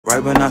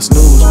Right when I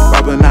snooze,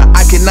 right when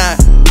I cannot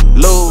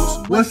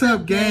lose. What's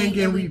up, gang?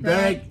 And we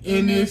back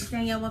in this.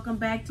 And welcome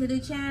back to the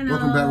channel.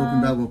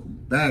 Welcome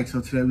back.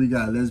 So today we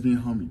got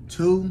Lesbian Homie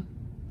 2.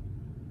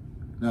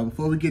 Now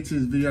before we get to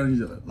this video, I need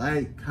you to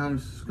like, comment,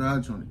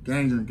 subscribe, join the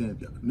gang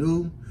if y'all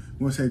new.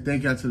 We want to say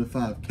thank y'all to the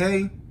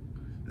 5K.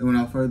 And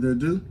without further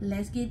ado,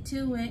 let's get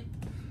to it.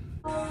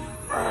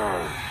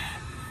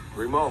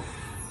 Remote.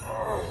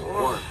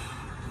 One.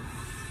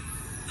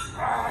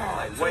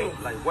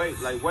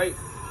 Like wait.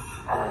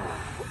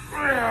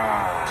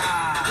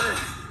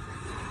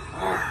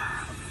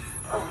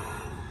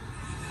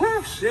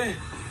 Woo, shit.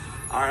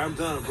 All right, I'm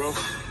done, bro.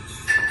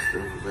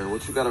 Man,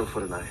 what you got up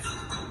for tonight?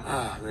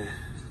 Man.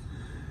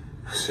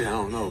 Shit, I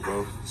don't know,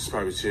 bro. It's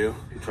probably chill.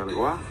 You trying to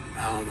go out?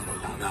 I don't know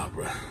about now,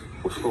 bro.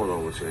 What's going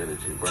on with your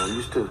energy, bro?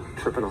 You still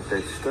tripping off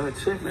that stud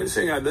chick? Man, this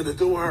ain't got nothing to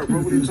do with her,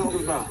 bro. What are you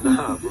talking about?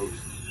 Nah, bro.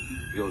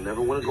 You'll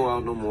never want to go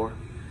out no more.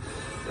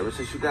 Ever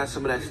since you got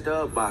some of that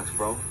stud box,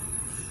 bro.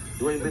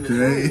 You ain't been the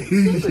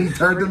same. He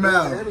turned him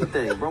out.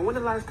 Everything, bro. When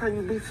the last time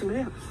you beat some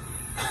hips?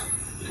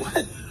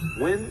 What?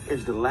 When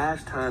is the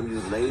last time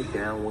you laid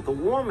down with a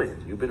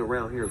woman? You've been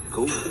around here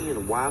goofy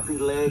and wobbly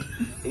leg,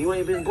 and you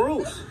ain't been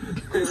bruised.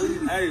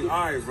 Hey,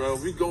 all right, bro.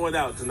 We going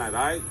out tonight,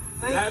 all right?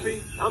 You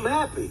happy? I'm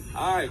happy.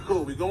 All right,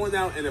 cool. We going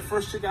out, and the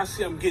first chick I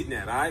see, I'm getting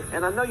at, all right?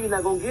 And I know you're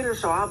not going to get her,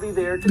 so I'll be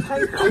there to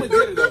take her. I'm going to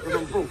get her, though, because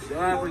I'm Bruce. All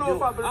right? I don't know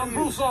if I believe I'm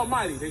Bruce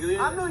Almighty, nigga.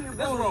 I know you're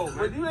Bruce, roll,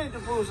 but you ain't the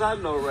Bruce I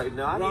know right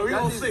now. Bro, we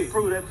going to see.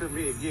 Prove that to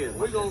me again.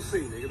 We're going to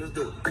see, nigga. Let's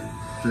do it.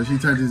 So she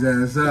turned his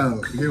ass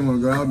out. He didn't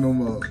want to go out no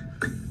more.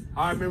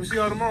 All right, man. We see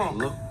y'all tomorrow.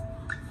 Look,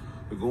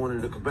 we're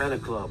going to the Cabana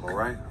Club, all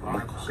right? All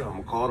right, I'm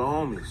going to call the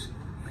homies.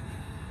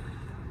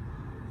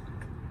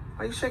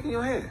 Why you shaking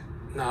your head?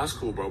 Nah, that's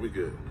cool, bro. We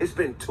good. It's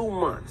been 2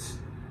 months.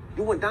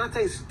 You and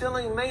Dante still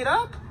ain't made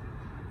up?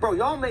 Bro,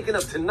 y'all making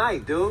up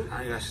tonight, dude.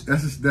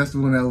 That's the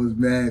one that was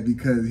mad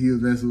because he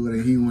was messing with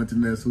her. He wanted to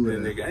mess with her.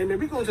 Nigga. Hey, man,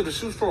 we going to the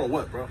shoe store or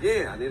what, bro?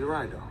 Yeah, I need a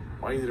ride, though.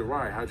 Why you need a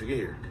ride? How'd you get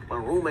here? My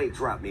roommate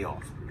dropped me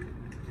off.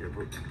 Yeah,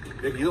 bro.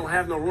 Nigga, you don't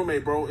have no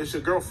roommate, bro. It's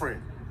your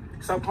girlfriend.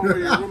 Stop calling her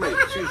your roommate.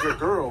 She's your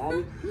girl,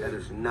 homie. That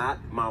is not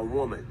my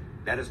woman.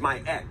 That is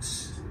my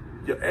ex.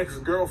 Your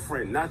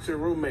ex-girlfriend, not your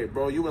roommate,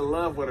 bro. You in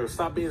love with her.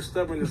 Stop being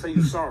stubborn and say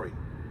you sorry.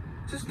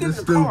 Just get in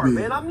the car,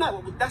 man.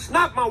 That's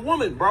not my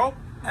woman, bro.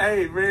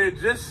 Hey, man,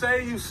 just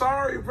say you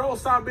sorry, bro.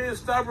 Stop being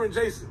stubborn,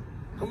 Jason.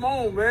 Come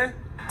on, man.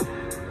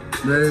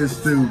 That is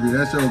stupid.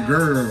 That's your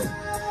girl.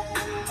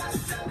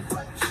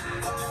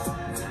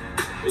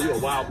 Hey, you a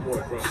wild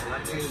boy, bro. I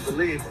can't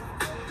believe it.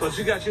 So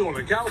she got you on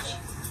the couch?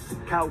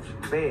 Couch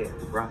bed,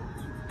 bro.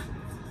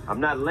 I'm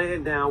not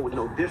laying down with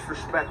no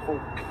disrespectful,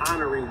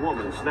 honoring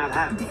woman. It's not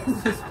happening.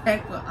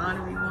 Disrespectful,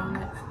 honoring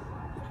woman.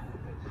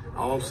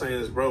 All I'm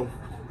saying is, bro,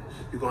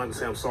 you're going to have to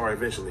say I'm sorry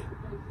eventually.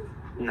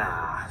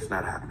 Nah, it's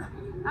not happening.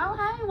 Oh,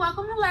 hey,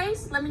 welcome to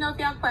Lace. Let me know if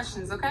you have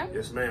questions, okay?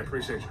 Yes, ma'am.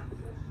 Appreciate you.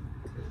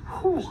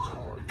 Whew.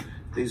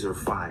 These are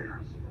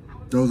fire.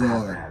 Those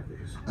are.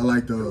 I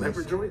like those.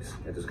 Leopard joints?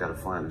 I just got to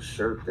find a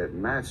shirt that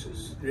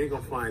matches. You ain't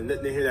going to find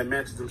nothing in here that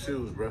matches them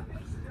shoes, bro.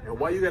 And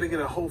why you got to get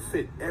a whole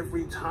fit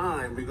every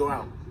time we go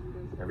out?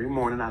 Every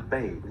morning I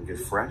bathe and get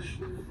fresh.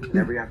 And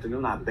every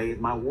afternoon I bathe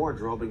my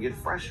wardrobe and get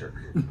fresher.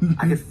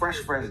 I get fresh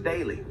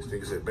daily. This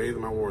nigga said bathe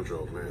in my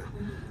wardrobe, man.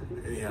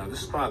 Anyhow, this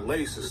spot,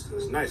 Lace,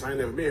 is nice. I ain't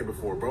never been here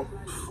before, bro.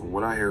 From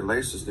what I hear,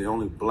 Lace is the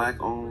only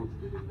black-owned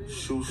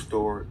shoe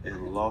store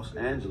in Los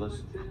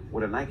Angeles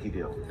with a Nike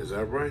deal. Is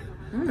that right?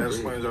 That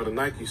explains all the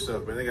Nike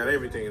stuff, man. They got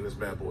everything in this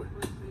bad boy.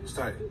 It's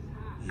tight.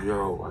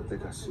 Yo, I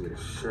think I see a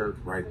shirt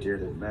right there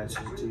that matches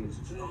these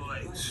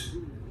joints.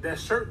 That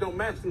shirt don't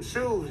match them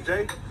shoes,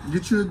 Jay.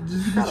 Get your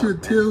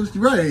tails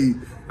right.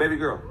 Baby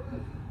girl,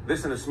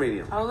 listen to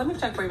medium. Oh, let me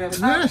check for you, baby.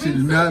 Yeah, she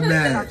does not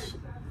match.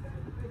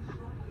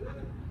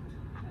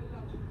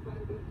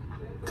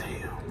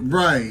 Damn.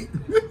 Right.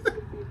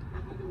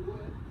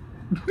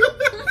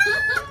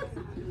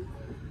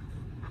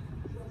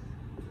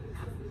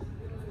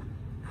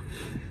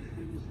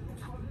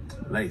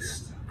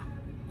 Laced.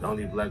 The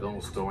only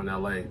black-owned store in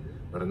LA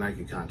with a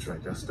Nike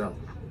contract. That's dope.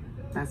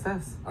 That's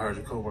us. I heard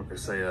your coworker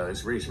say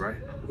it's Reese, right?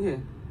 Yeah.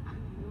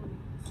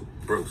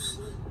 Bruce.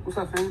 What's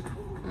up, fam?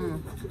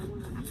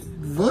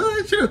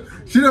 What?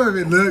 She don't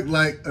even look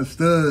like a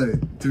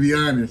stud, to be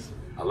honest.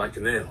 I like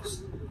your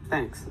nails.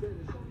 Thanks.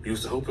 You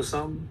used to hoop or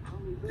something?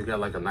 You got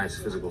like a nice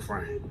physical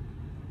frame.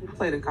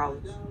 Played in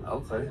college.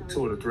 Okay. 2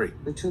 or the 3?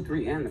 The 2,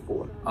 3, and the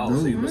 4. Oh,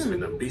 so you must have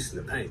been a beast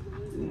in the paint.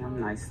 Yeah, I'm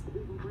nice.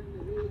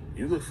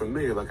 You look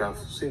familiar, like I've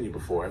seen you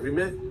before. Have we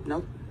met?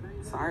 Nope.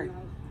 Sorry.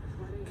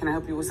 Can I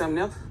help you with something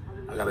else?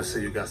 I gotta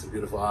say you got some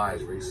beautiful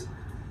eyes, Reese.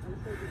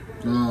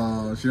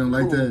 Oh, she don't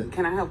like that.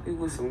 Can I help you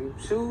with some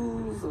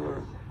shoes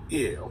or?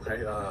 Yeah,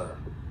 okay.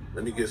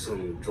 Let me get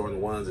some Jordan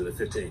 1s and a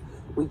 15.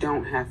 We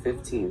don't have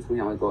 15s.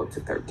 We only go up to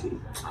 13.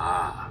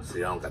 Ah,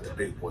 see, I don't got the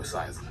big boy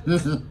size.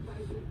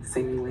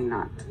 Seemingly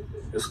not.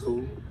 It's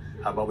cool.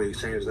 How about we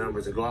exchange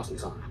numbers and go out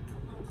sometime?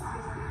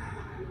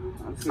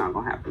 It's not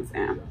gonna happen,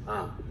 Sam.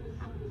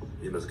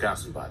 You must got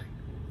somebody.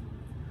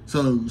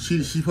 So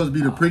she's supposed to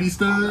be the pretty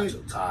stud?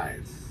 I'm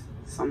tired.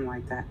 Something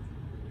like that.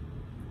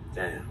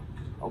 Damn.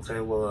 Okay,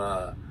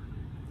 well,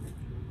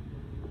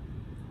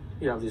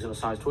 you have these in a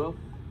size 12?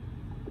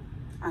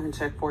 I can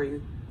check for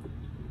you.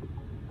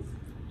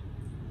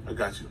 I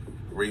got you.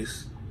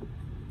 Reese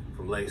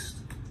from Laced.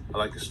 I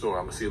like your store.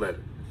 I'm gonna see you later.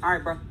 All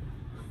right, bro.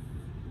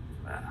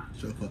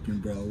 It's your fucking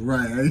bro.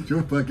 Right, ain't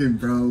your fucking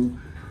bro.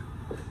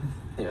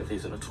 Yeah,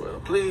 these are the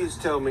 12. Please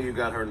tell me you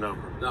got her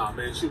number. Nah,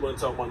 man, she wasn't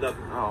talking about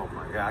nothing. Oh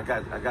my God,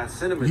 I got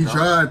cinnamon. He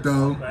tried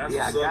though.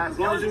 Yeah, I got. As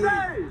long as you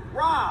need.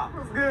 Rob,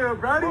 what's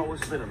good, buddy? Bro,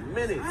 it's been a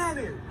minute.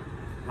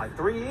 Like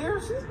 3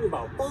 years? It's been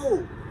about 4.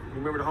 You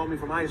remember the homie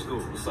from high school?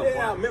 What's up,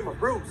 Yeah, I remember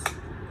Bruce.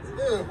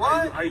 Good,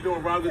 what? How you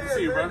doing, Rob? Good to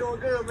see you, bro. Doing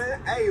good,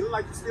 man. Hey, look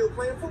like you still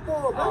playing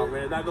football, bro. Oh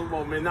man, not no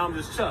more, man. Now I'm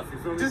just chuffed. You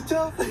feel me? Just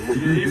tough. Yeah,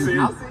 you see?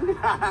 I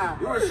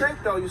see. You in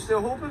shape though? You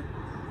still hooping?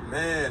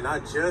 Man, I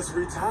just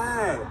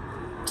retired.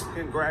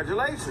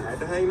 Congratulations. I had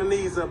to hang the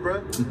knees up,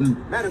 bro.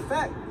 Matter of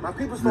fact, my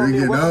people started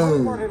Bring me it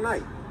welcome on.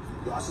 tonight.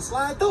 Y'all should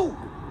slide through.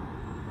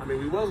 I mean,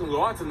 we was gonna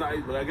go out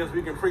tonight, but I guess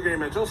we can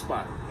pregame at your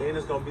spot. And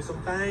there's gonna be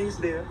some things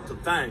there. Some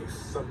thanks.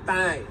 Some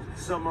things.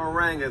 Some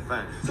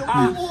orangutan.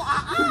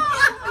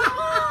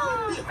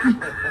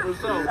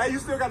 What's up? Hey, you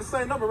still got the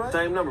same number, right?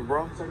 Same number,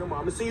 bro. Same number.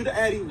 I'm gonna see you to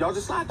Addy. Y'all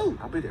just slide through.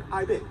 I'll be there.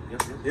 I bet.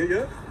 Yep.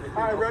 Yeah.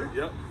 All right, ready?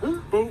 Yep.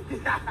 Boom.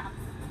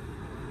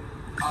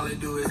 All they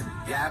do is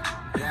yap,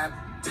 yap,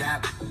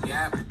 yap,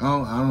 yap, I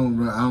don't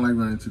like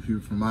running into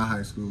people from my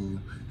high school.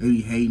 They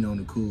be hating on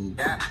the cool.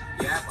 yap,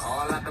 yap,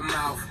 all out the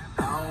mouth.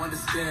 I don't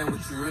understand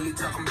what you really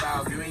talking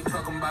about. If you ain't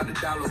talking about the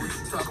dollar, what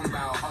you talking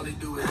about? All they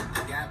do is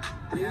yap,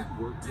 yap,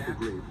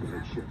 yap.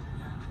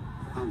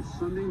 On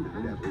Sunday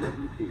night at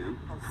 11 p.m.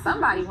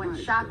 Somebody went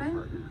shopping.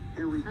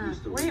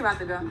 Where you about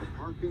to go?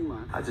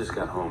 I just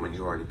got home and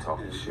you already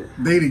talking shit.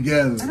 They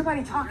together. Ain't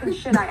nobody talking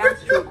shit. I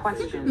asked you a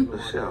question.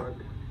 Michelle,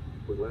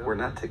 we're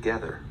not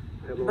together.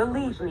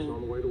 Believe me,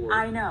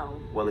 I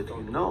know. Well, if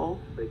you know,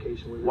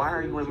 why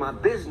are you in my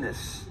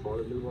business?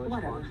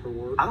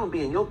 Whatever. I don't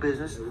be in your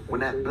business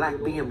when that black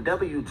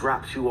BMW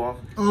drops you off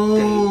Oh.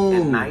 day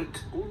and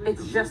night.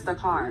 It's just a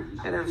car.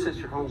 And ever since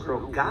your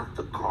homegirl got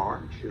the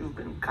car, you've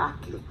been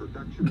cocky.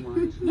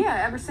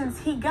 Yeah, ever since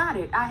he got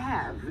it, I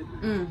have.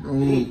 Oh.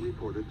 He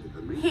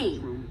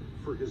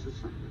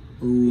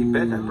He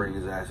better not bring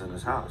his ass in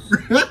his house.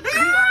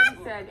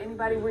 already said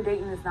anybody we're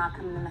dating is not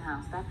coming in the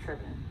house. That's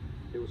tripping.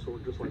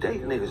 We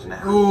date niggas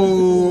now.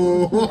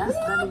 Oh. That's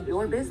none of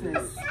your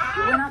business.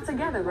 We're not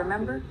together,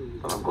 remember?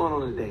 But I'm going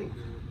on a date.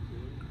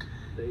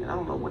 And I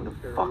don't know when the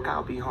fuck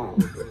I'll be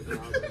home.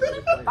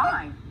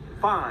 Fine.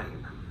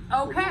 Fine.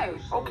 Okay.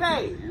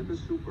 Okay.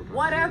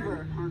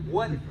 Whatever.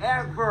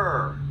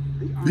 Whatever.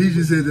 He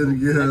just said that to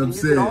get her And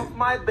you get off upset.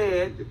 my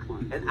bed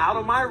and out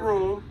of my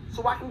room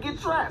so I can get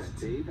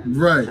dressed.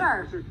 Right.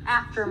 Sure.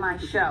 After my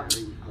show.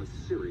 A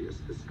serious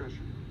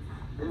discussion.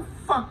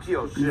 Fuck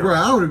your shit. Right,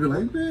 I would have been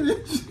like,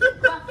 bitch.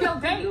 Fuck your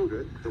date.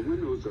 The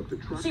windows of the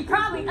truck. She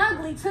probably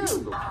ugly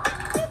too.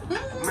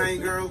 My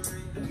girl,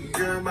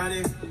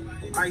 body,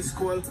 ice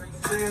cold.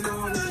 Saying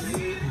on the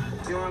heat.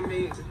 You know what I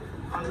mean?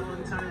 On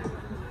one time.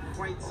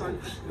 White sun.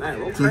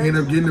 Man, okay. So he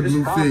ended up getting the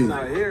blue It's fit.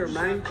 out here,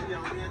 man.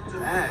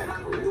 Man.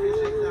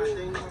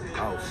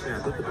 Oh,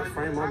 shit. Look at the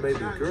frame of my baby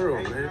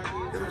girl, man.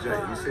 Yo, Jay,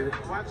 you see it?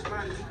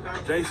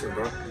 Jason,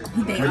 bro.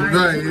 They Right,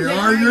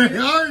 arguing.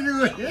 yeah,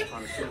 arguing.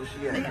 Trying to see where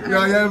she at.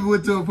 Y'all ever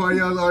went to a party,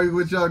 y'all argued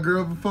with y'all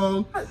girl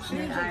before? She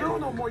ain't your girl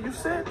no more. You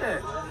said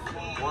that.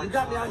 You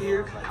got me out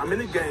here. I'm in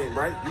the game,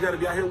 right? You got to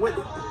be out here with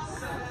me.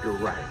 You're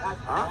right.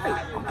 All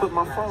right. I'm putting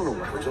my phone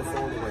away. Put your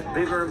phone away.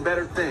 Bigger and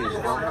better things,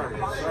 bro.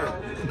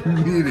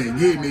 Getting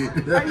it.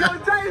 Hey, yo,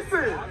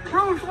 Jason!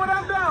 Bruce, what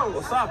up, though?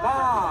 What's up,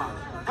 Bob?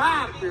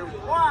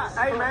 What?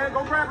 Hey, man,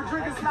 go grab a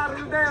drink and slide on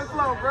the dance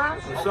floor, bro.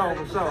 For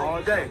sure,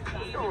 all day.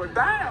 Going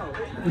down.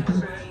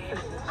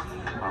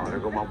 Oh, there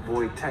go my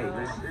boy Tate,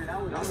 man.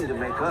 Y'all need to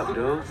make up,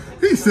 dude.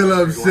 He's still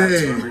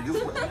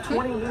upset.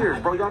 20 years,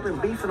 bro. Y'all been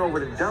beefing over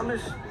the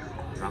dumbest.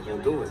 Not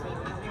gonna do it.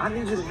 I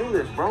need you to do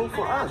this, bro,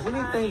 for us. We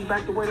need things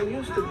back the way they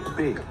used to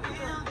be.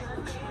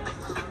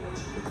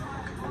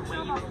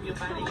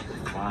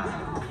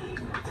 Wow.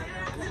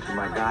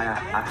 My guy,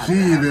 I She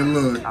even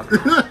looked.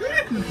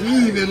 She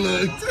even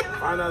looked.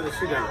 Find out that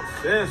she got a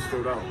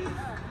sister, though.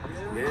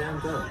 Yeah, I'm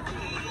done.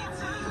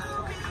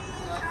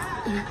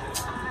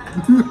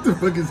 What the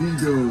fuck is he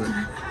doing?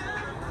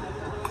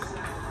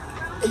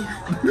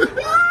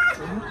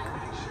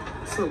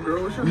 What's up,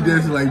 girl? What's your He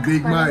dancing like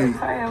Big Mike.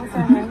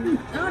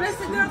 Oh, that's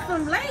the girl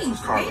from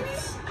Blaze,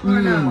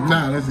 baby.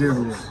 Nah, that's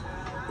different.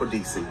 Or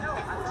DC.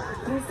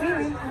 What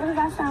does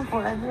that stand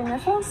for? Like the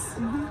initials?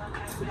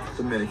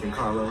 Dominican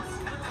Carlos.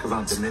 Because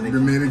I'm Dominican.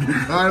 Dominican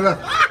Carla.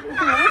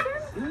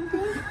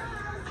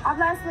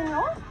 Habla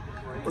español?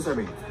 What's that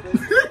mean?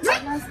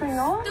 Habla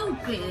español?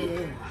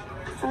 Stupid.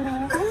 Soy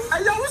Dominican?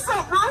 Hey, yo, what's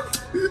up, bro?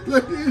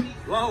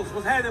 Los,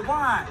 what's happening?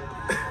 Why?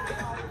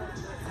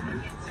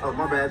 Oh,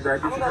 my bad,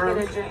 Jack. I'm Get gonna your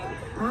go girl? get a drink.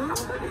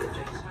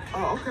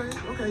 Oh, okay.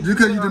 Just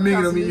because you're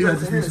Dominican don't mean you have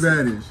to speak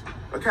Spanish.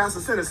 A Casa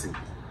Tennessee.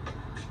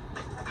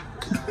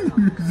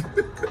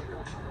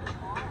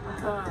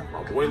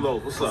 My boy Low,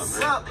 what's up, man?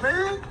 What's up,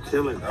 man?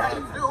 Chilling, How dog.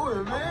 you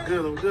doing, man?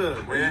 Good, I'm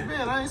good, Where you man.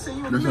 been? I ain't seen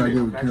you in a That's how I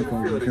minute. get with Kim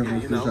Phone. Kim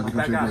Phone still trying to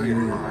come check my head. You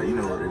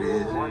know what it is.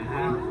 You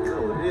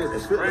know what it is.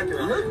 It's cracking.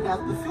 Look at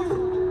the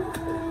field.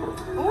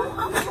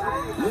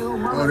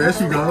 Oh, there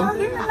she go.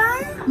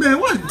 Man,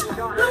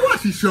 why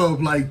she show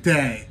up like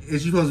that?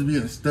 Is she supposed to be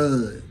a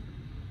stud?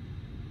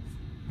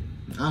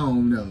 I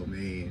don't know,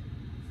 man.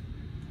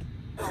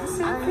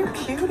 See a few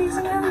cuties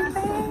and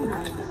everything.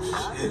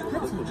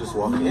 People just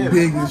walking in.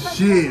 Big as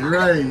shit,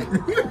 right? They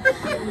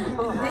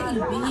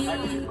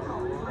big.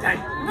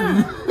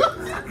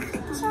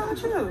 What's wrong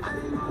with you?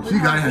 She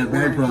gotta have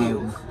back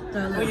problems.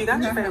 Well, you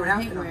got your favorite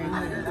outfit.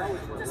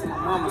 It's my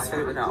mama's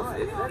favorite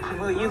outfit.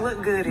 Well, you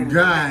look good in it.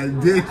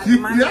 God, did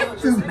you?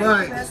 That's too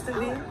much. Best of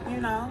it, you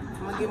know.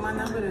 I'm gonna get my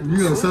number to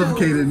You gonna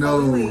suffocate it,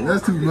 no.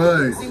 That's too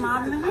much. See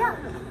mom in here?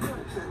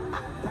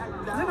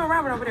 Look at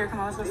Robert over there. Come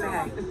on, let's go say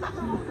hey. Just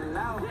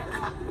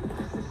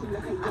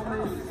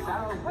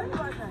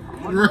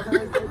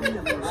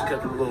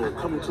got the little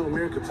Coming to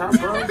America top,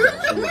 bro. She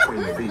was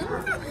Queen of Beat,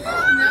 bro.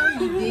 No,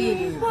 you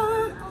did.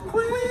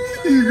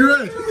 She's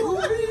great.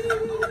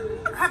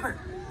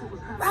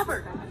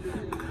 Robert.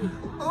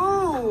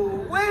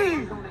 Oh,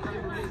 wait.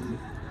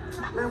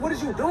 Man, what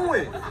is you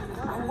doing? I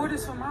wore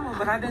this for mama,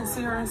 but I didn't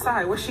see her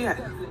inside. Where's she at?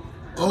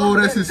 Oh,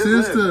 that's his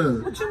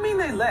sister. What you mean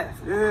they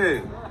left?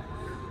 Yeah.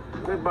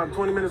 Left about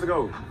 20 minutes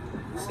ago.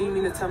 So you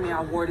mean to tell me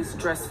I wore this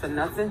dress for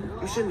nothing?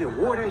 You shouldn't have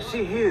wore that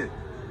shit here.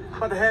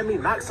 About to have me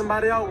knock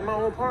somebody out with my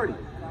own party.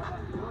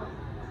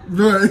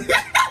 Right.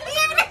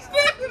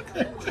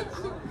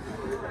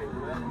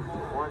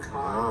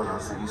 Oh, I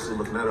see you still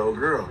looking at the old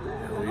girl.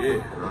 Hell yeah.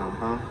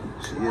 Uh-huh.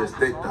 She is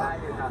thick, though.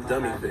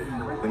 Dummy thing.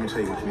 Let me tell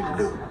you what you need to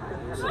do.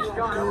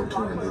 Go to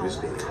and do this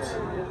dance.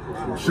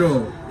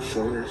 Sure.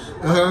 Shoulders.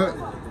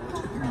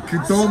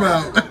 Can throw him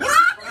out.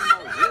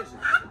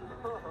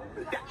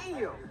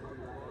 Damn.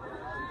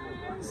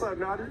 What's up,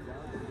 Nanda?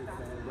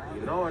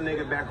 You know a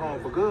nigga back home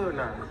for good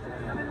now.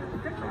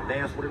 Trying to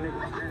dance with a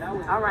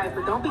nigga. All right,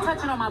 but don't be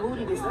touching on my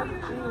booty this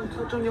time.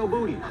 Touch on your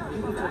booty.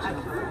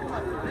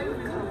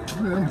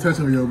 Man, I'm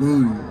touching on your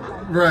booty.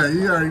 Right,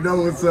 you already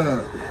know what's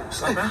up.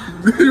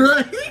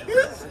 Right?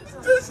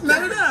 Just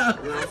let it out.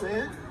 You know what I'm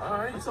saying? All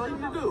right, that's all you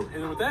can do.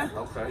 Hit it with that?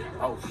 Okay.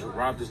 Oh, shit,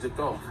 Rob just dipped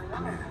off.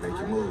 Make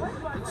you move.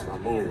 It's my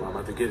move. I'm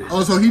about to get it.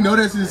 Oh, so he know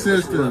that's his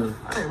sister.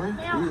 Hey, man.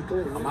 I'm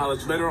gonna holler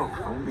at you later on.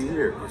 I'm going to be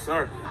here. Yes,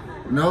 sir.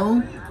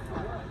 No?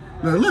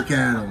 Look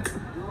at him.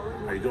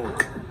 How you doing?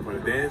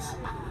 Want to dance?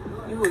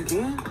 You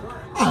again?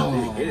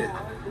 Oh. Yeah.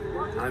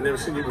 I never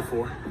seen you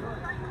before.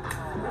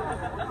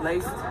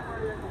 Laced?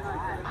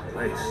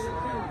 Nice.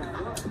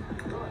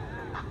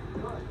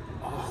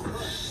 Oh,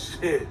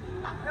 shit.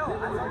 I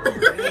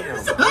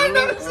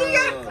never seen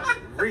that.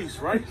 Reese,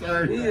 right?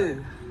 Yeah.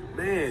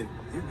 Man,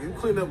 you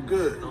cleaned up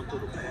good.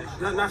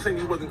 Not saying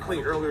you wasn't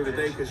clean earlier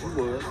today, because you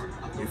was.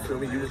 You feel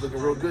me? You was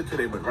looking real good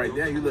today, but right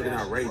now you looking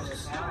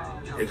outrageous.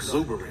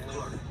 Exuberant.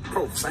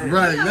 Profane.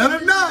 Right, let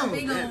him know.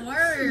 Big on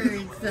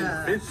words.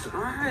 Offensive.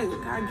 All right,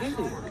 I get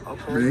it.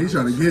 Okay. Man, he's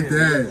trying to get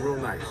that. Real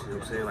nice, you know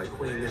what I'm saying? Like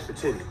Queen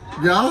Nefertiti.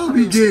 Y'all hope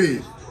he get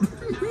it.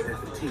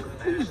 Nefertiti.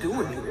 What are you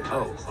doing here?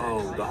 Oh,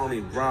 the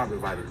homie Rob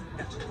invited me.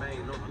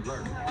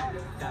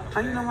 How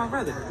you know my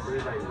brother?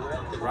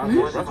 Rob,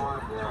 your brother?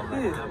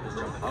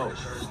 Yeah. Oh,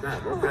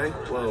 snap, okay.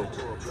 Well,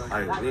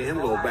 me and him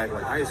go back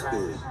like high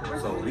school,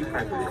 so we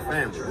practically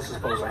family. This is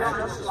supposed to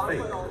happen. This is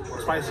fake.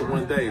 Twice in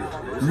one day.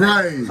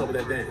 Right. What's up with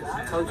that dance?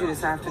 I told you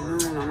this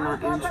afternoon I'm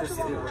not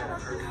interested.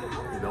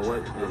 You know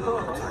what? You're a little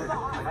uptight.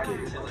 I get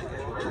it.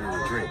 You need a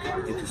drink.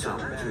 I'll get you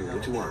something.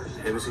 What you want?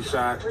 Hennessy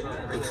shot,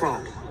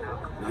 Patron.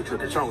 I'll get you a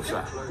Patron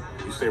shot.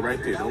 You stay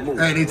right there. Don't move.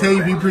 Hey, they tell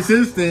you be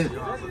persistent.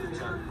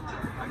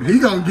 He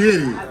gonna get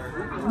it.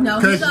 No,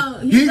 he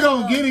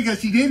gonna get it because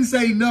she didn't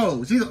say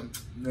no.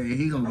 Man,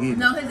 he gonna get it.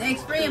 No, his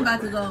ex-friend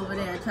about to go over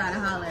there and try to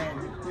holler at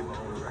him.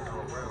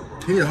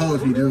 He a hoe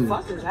if he do.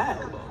 What the fuck is that?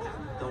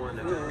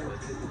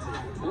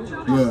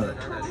 What?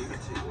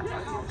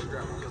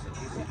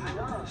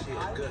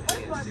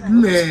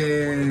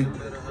 Man.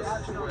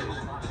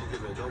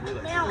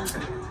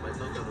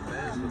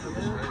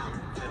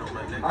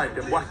 All right,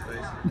 then what?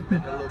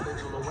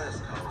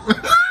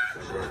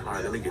 All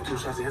right, let me get 2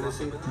 shots of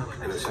Hennessy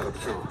and a shot of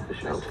Patron.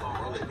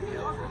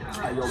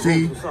 Hey, yo,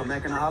 See? what's up,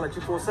 man? Can I holler at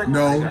you for a second?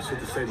 No. I got shit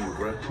to say to you,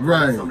 bro.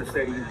 Right. Something to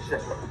say to you.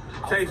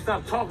 Chase,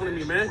 stop talking to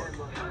me, man.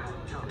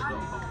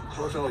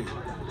 I'll show you.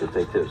 Just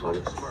take tips,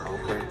 homie.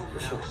 Okay, for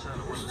sure.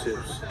 What's the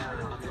tips?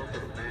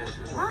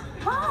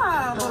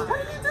 Bob, what are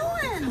you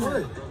doing?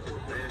 What?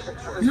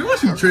 You know what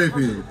she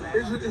tripping?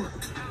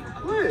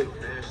 What?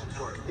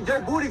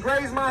 That booty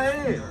grazed my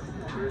hand.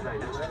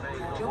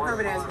 Your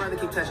pervert ass brother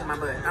keep touching my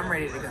butt. I'm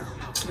ready to go.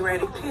 You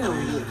ready? Hell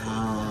yeah.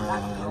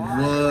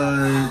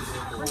 What?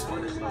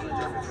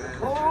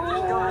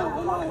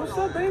 Oh, what's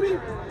up, baby?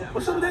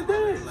 What's up with that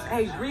dance?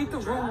 Hey, read the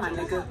room, my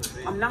nigga.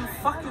 I'm not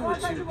fucking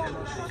with you.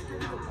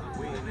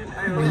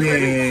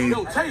 Man.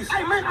 Yo, Taste.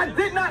 Hey, man, I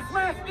did not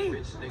smash E.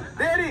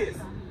 There it is.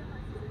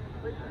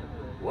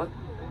 What?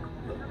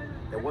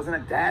 There wasn't a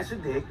dash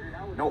of dick.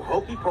 No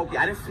hokey pokey.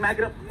 I didn't smack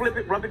it up, flip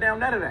it, rub it down,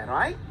 none of that, all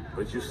right?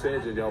 But you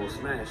said that y'all was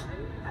smashed.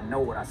 I know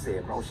what I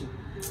said, bro. She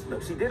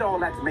did all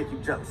that to make you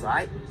jealous, all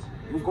right?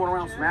 You was going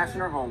around smashing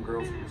her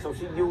homegirls, so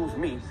she used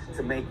me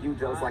to make you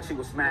jealous like she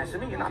was smashing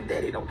me, and I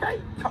did it, okay?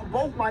 Y'all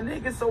both my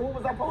niggas, so what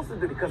was I supposed to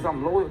do? Because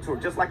I'm loyal to her,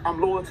 just like I'm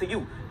loyal to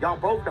you. Y'all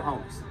both the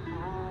homies.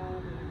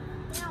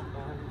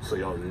 So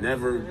y'all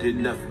never did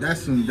nothing.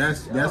 That's some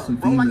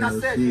bro, female like I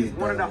said, shit. she's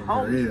one of the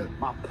homies,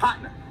 my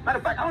partner. Matter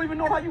of fact, I don't even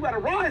know how you got a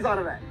rise out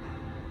of that.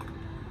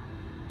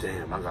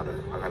 Damn, I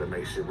gotta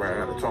make shit right.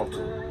 I gotta talk to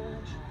her.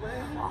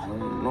 I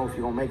don't know if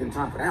you're gonna make it in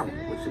time for that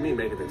one. What you mean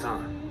making the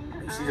time?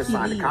 She just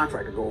signed a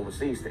contract to go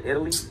overseas to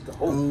Italy, to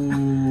Hope.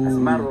 As a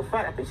matter of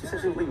fact, I think she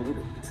said she was leaving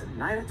either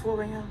tonight at 12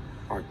 a.m.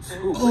 or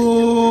 2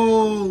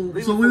 Oh,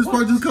 so when this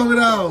part just coming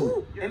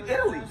out? In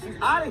Italy. She's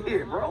out of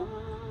here, bro.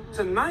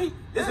 Tonight?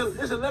 It's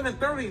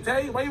 11:30,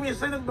 Tay. Why you ain't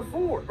saying it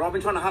before? Bro, I've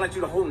been trying to holler at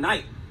you the whole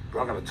night.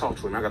 Bro, I gotta talk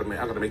to him. I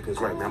gotta make things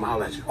right, man. I'ma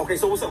holler at you. Okay,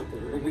 so what's up?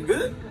 We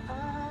good?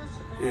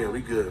 Yeah, we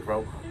good,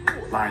 bro.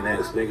 Lying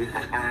ass nigga.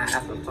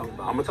 That's what I'm talking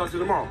about. I'm gonna talk to you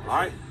tomorrow, all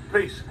right?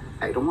 Peace.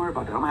 Hey, don't worry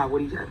about that. I'm gonna have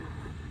what he's having.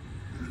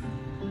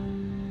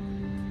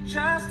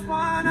 Just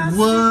wanna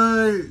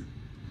What?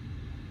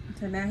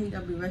 So now he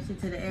gonna be rushing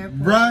to the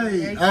airport.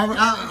 Right.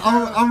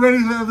 I'm ready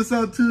for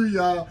episode 2,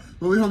 y'all.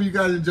 But we hope you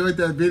guys enjoyed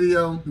that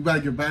video. We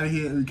about to get out of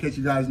here and we catch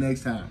you guys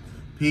next time.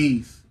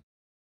 Peace.